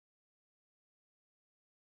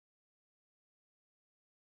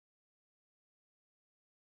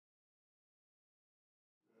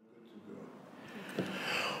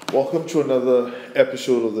Welcome to another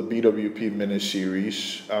episode of the BWP mini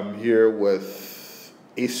series. I'm here with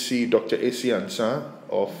Dr. AC Ansah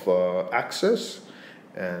of Access,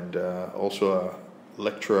 and also a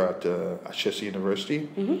lecturer at Ashesi University.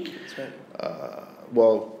 That's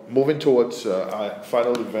right. Moving towards our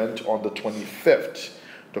final event on the 25th,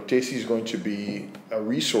 Dr. AC is going to be a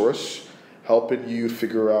resource helping you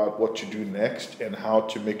figure out what to do next and how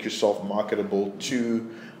to make yourself marketable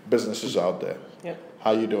to businesses out there. Yep.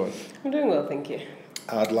 How you doing? I'm doing well, thank you.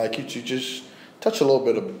 I'd like you to just touch a little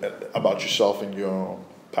bit about yourself and your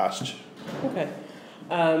past. Okay.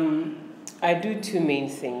 I do two main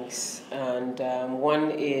things, and one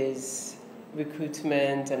is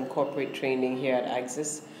recruitment and corporate training here at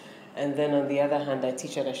Access, and then on the other hand, I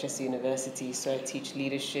teach at Ashesi University, so I teach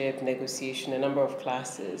leadership, negotiation, a number of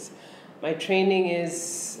classes. My training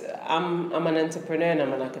is, I'm an entrepreneur and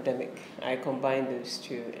I'm an academic. I combine those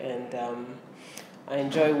two, and I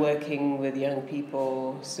enjoy working with young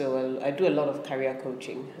people, so I do a lot of career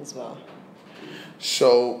coaching as well.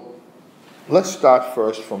 So let's start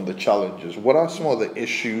first from the challenges. What are some of the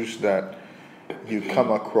issues that you come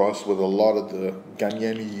across with a lot of the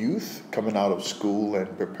Ghanaian youth coming out of school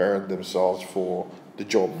and preparing themselves for the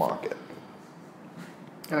job market?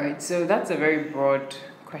 All right, so that's a very broad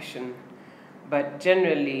question, but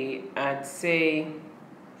generally I'd say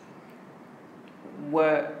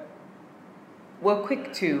we're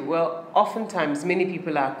quick to, oftentimes many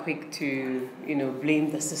people are quick to, blame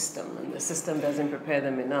the system, and the system doesn't prepare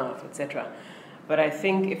them enough, etc. But I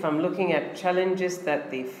think if I'm looking at challenges that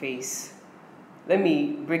they face, let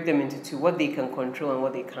me break them into two: what they can control and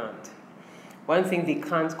what they can't. One thing they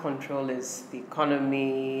can't control is the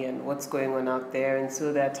economy and what's going on out there, and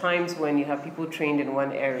so there are times when you have people trained in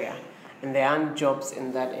one area and there aren't jobs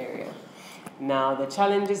in that area. Now, the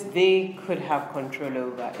challenges they could have control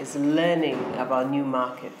over is learning about new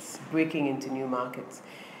markets, breaking into new markets.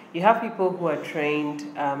 You have people who are trained,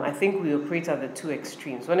 I think we operate at the two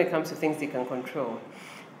extremes when it comes to things they can control.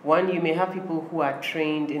 One, you may have people who are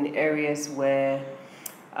trained in areas where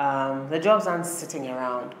the jobs aren't sitting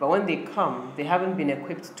around, but when they come, they haven't been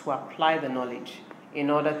equipped to apply the knowledge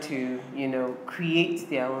in order to, create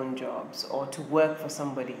their own jobs or to work for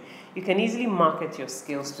somebody. You can easily market your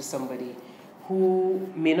skills to somebody who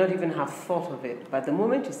may not even have thought of it, but the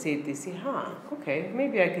moment you say it, they say, okay,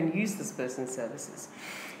 maybe I can use this person's services.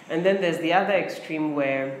 And then there's the other extreme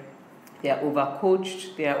where they are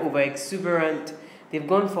overcoached, they are over-exuberant, they've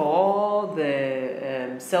gone for all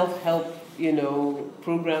the self-help,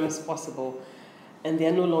 programs possible, and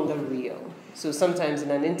they're no longer real. So sometimes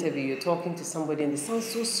in an interview, you're talking to somebody and they sound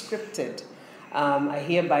so scripted. I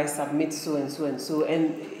hereby submit so and so and so,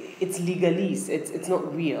 and it's legalese, it's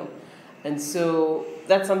not real. And so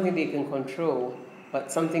that's something they can control,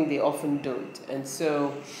 but something they often don't. And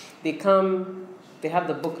so they come, they have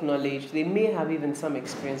the book knowledge, they may have even some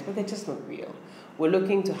experience, but they're just not real. We're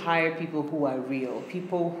looking to hire people who are real,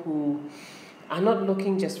 people who are not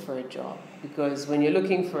looking just for a job, because when you're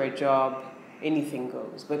looking for a job, anything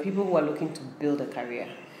goes, but people who are looking to build a career.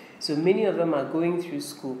 So many of them are going through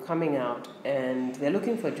school, coming out, and they're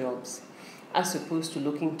looking for jobs, as opposed to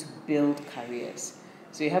looking to build careers.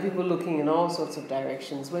 So you have people looking in all sorts of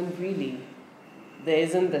directions when really there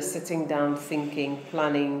isn't the sitting down, thinking,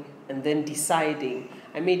 planning, and then deciding.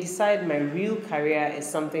 I may decide my real career is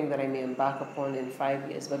something that I may embark upon in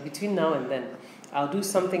 5 years, but between now and then, I'll do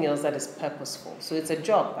something else that is purposeful. So it's a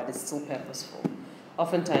job, but it's still purposeful.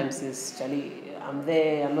 Oftentimes it's, Charlie, I'm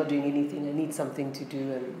there, I'm not doing anything, I need something to do,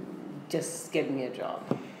 and just get me a job.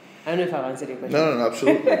 I don't know if I've answered your question. No,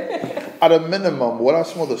 absolutely. At a minimum, what are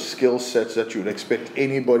some of the skill sets that you would expect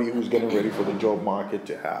anybody who's getting ready for the job market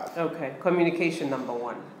to have? Okay, communication, number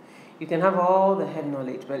one. You can have all the head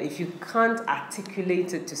knowledge, but if you can't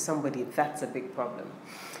articulate it to somebody, that's a big problem.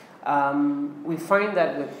 We find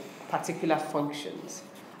that with particular functions.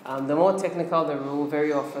 The more technical the role,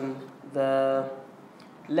 very often, the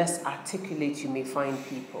less articulate you may find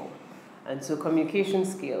people. And so communication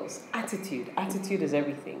skills, attitude is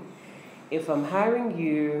everything. If I'm hiring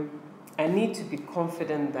you, I need to be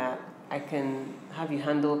confident that I can have you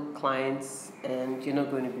handle clients and you're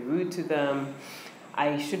not going to be rude to them.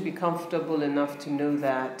 I should be comfortable enough to know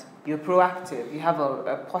that you're proactive. You have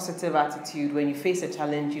a positive attitude. When you face a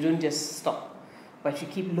challenge, you don't just stop, but you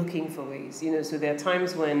keep looking for ways. So there are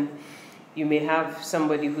times when you may have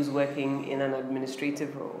somebody who's working in an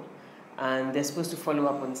administrative role and they're supposed to follow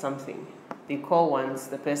up on something. They call once,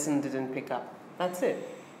 the person didn't pick up. That's it.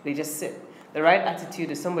 They just sit. The right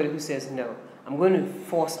attitude is somebody who says, no, I'm going to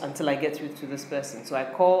force until I get through to this person. So I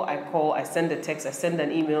call, I send a text, I send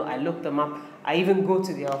an email, I look them up, I even go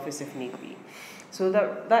to the office if need be. So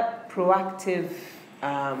that proactive,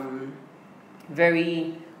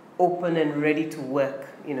 very open and ready to work,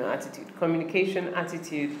 attitude, communication,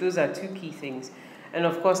 attitude, those are two key things. And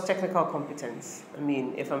of course, technical competence. I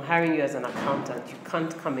mean, if I'm hiring you as an accountant, you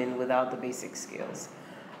can't come in without the basic skills.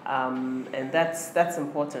 And that's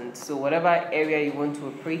important. So whatever area you want to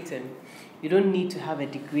operate in, you don't need to have a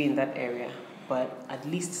degree in that area, but at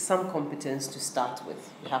least some competence to start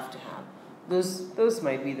with, you have to have. Those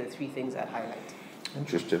might be the three things I'd highlight.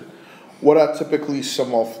 Interesting. What are typically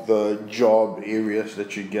some of the job areas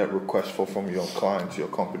that you get requests for from your clients, your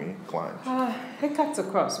company clients? It cuts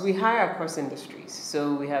across. We hire across industries.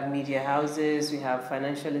 So we have media houses, we have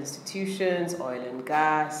financial institutions, oil and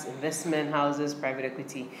gas, investment houses, private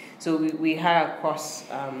equity. So we hire across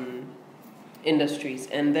industries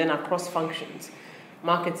and then across functions.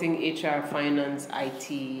 Marketing, HR, finance,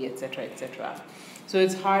 IT, etc., etc. So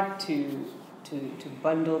it's hard to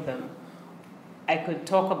bundle them. I could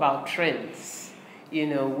talk about trends,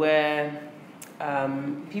 where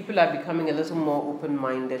people are becoming a little more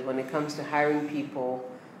open-minded when it comes to hiring people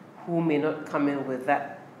who may not come in with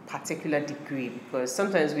that particular degree, because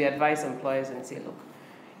sometimes we advise employers and say, look,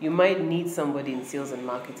 you might need somebody in sales and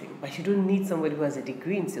marketing, but you don't need somebody who has a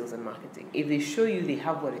degree in sales and marketing. If they show you they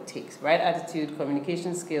have what it takes, right attitude,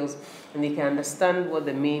 communication skills, and they can understand what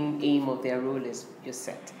the main aim of their role is, you're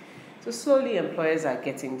set. So slowly employers are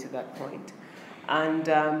getting to that point. And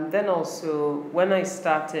then also, when I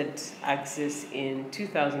started Axis in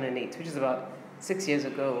 2008, which is about 6 years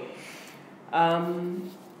ago,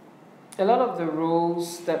 a lot of the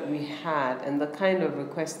roles that we had and the kind of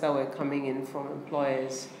requests that were coming in from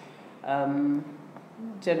employers,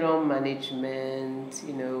 general management,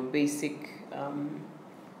 basic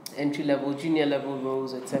entry-level, junior-level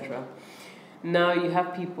roles, etc. Now you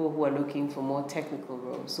have people who are looking for more technical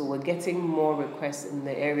roles. So we're getting more requests in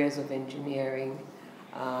the areas of engineering.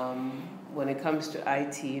 When it comes to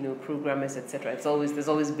IT, programmers, etc. There's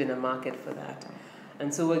always been a market for that.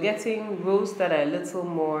 And so we're getting roles that are a little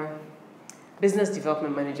more business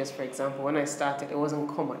development managers, for example. When I started, it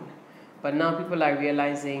wasn't common. But now people are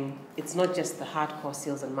realizing it's not just the hardcore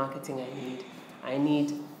sales and marketing I need. I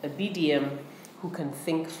need a BDM who can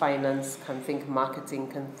think finance, can think marketing,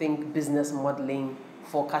 can think business modeling,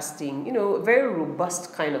 forecasting, a very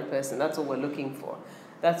robust kind of person. That's what we're looking for.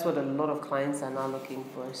 That's what a lot of clients are now looking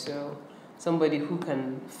for. So somebody who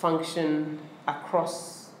can function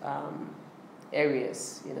across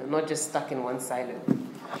areas, not just stuck in one silo.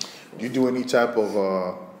 Do you do any type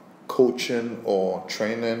of coaching or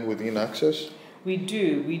training within Access? We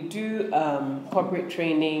do. We do corporate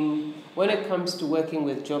training. When it comes to working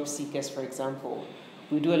with job seekers, for example,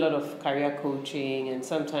 we do a lot of career coaching, and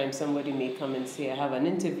sometimes somebody may come and say, I have an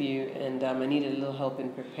interview and I need a little help in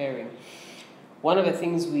preparing. One of the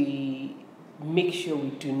things we make sure we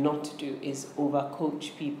do not do is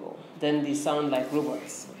overcoach people. Then they sound like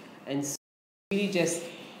robots. And so really just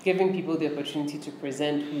giving people the opportunity to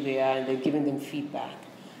present who they are and then giving them feedback.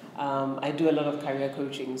 I do a lot of career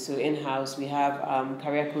coaching. So in-house, we have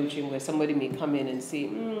career coaching where somebody may come in and say,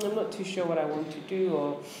 I'm not too sure what I want to do,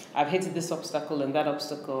 or I've hit this obstacle and that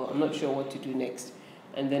obstacle, I'm not sure what to do next.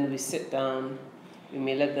 And then we sit down, we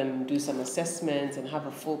may let them do some assessments and have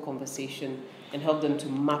a full conversation and help them to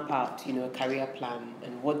map out, a career plan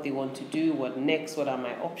and what they want to do, what next, what are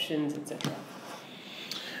my options, etc.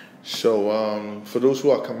 So for those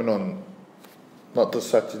who are coming on, not this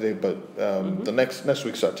Saturday, but the next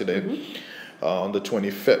week Saturday, on the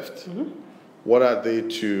 25th, what are they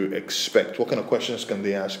to expect? What kind of questions can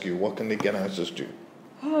they ask you? What can they get answers to?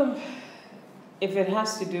 If it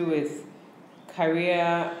has to do with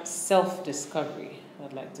career self-discovery,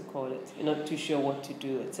 I'd like to call it, you're not too sure what to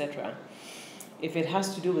do, etc. If it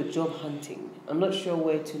has to do with job hunting, I'm not sure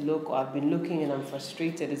where to look, or I've been looking and I'm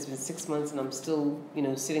frustrated, it's been 6 months and I'm still,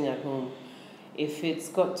 sitting at home. If it's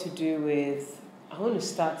got to do with, I want to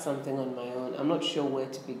start something on my own, I'm not sure where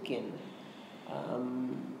to begin.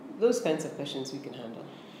 Those kinds of questions we can handle.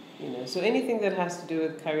 So anything that has to do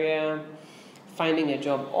with career, finding a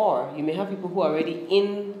job, or you may have people who are already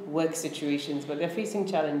in work situations, but they're facing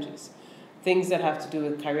challenges. Things that have to do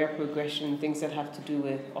with career progression, things that have to do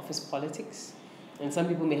with office politics. And some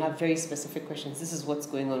people may have very specific questions. This is what's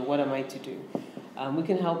going on. What am I to do? We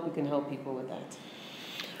can help people with that.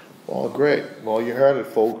 Well, great. Well, you heard it,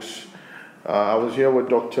 folks. I was here with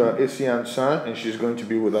Dr. Ansah, and she's going to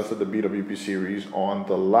be with us at the BWP series on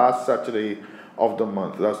the last Saturday of the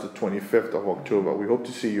month. That's the 25th of October. We hope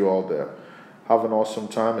to see you all there. Have an awesome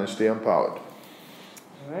time and stay empowered.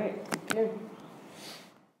 All right. Thank you.